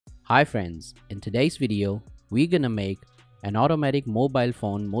Hi friends, in today's video, we're gonna make an automatic mobile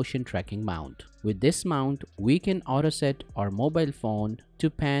phone motion tracking mount. With this mount, we can auto set our mobile phone to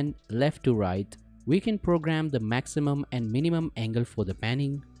pan left to right. We can program the maximum and minimum angle for the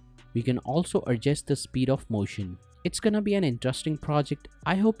panning. We can also adjust the speed of motion. It's gonna be an interesting project.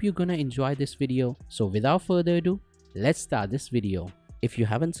 I hope you're gonna enjoy this video. So without further ado, let's start this video. If you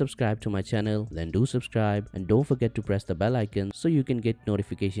haven't subscribed to my channel, then do subscribe and don't forget to press the bell icon so you can get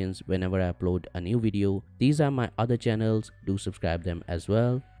notifications whenever I upload a new video. These are my other channels, do subscribe them as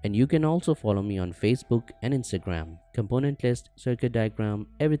well. And you can also follow me on Facebook and Instagram. Component list, circuit diagram,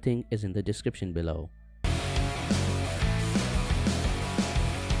 everything is in the description below.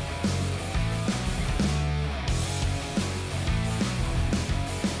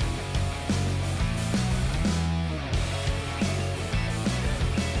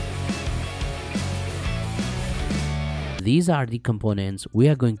 These are the components we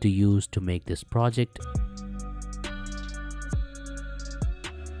are going to use to make this project.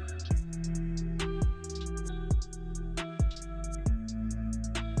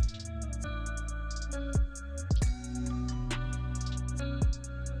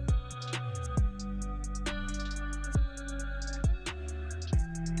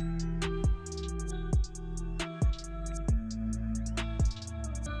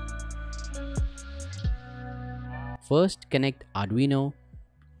 First, connect Arduino.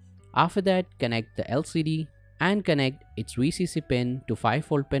 After that, connect the LCD and connect its VCC pin to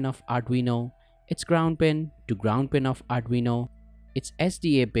 5V pin of Arduino, its ground pin to ground pin of Arduino, its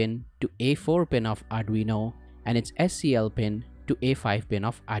SDA pin to A4 pin of Arduino, and its SCL pin to A5 pin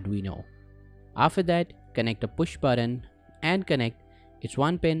of Arduino. After that, connect a push button and connect its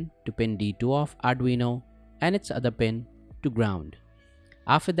one pin to pin D2 of Arduino and its other pin to ground.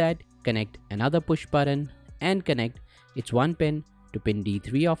 After that, connect another push button and connect its one pin to pin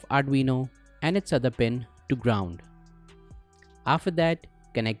D3 of Arduino and its other pin to ground. After that,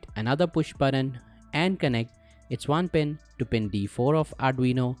 connect another push button and connect its one pin to pin D4 of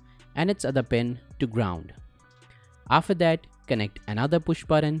Arduino and its other pin to ground. After that, connect another push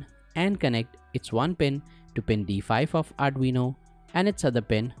button and connect its one pin to pin D5 of Arduino and its other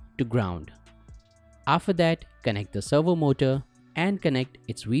pin to ground. After that, connect the servo motor and connect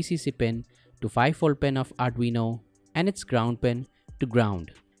its VCC pin to 5V pin of Arduino and its ground pin to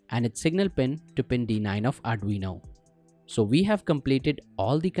ground and its signal pin to pin D9 of Arduino. So we have completed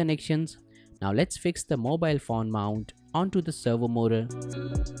all the connections. Now let's fix the mobile phone mount onto the servo motor.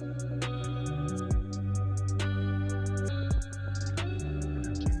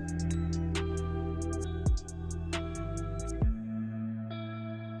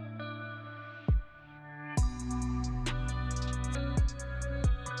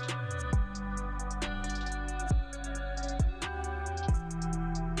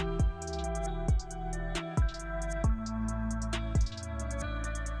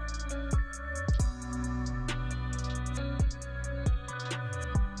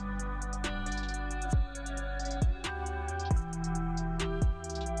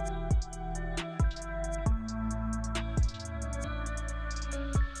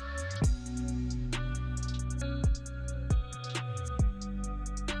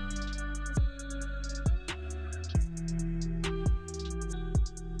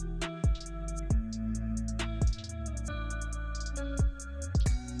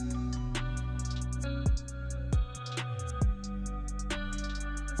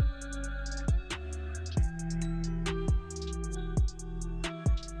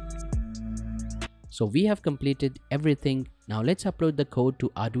 So we have completed everything. Now let's upload the code to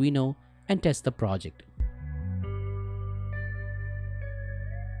Arduino and test the project.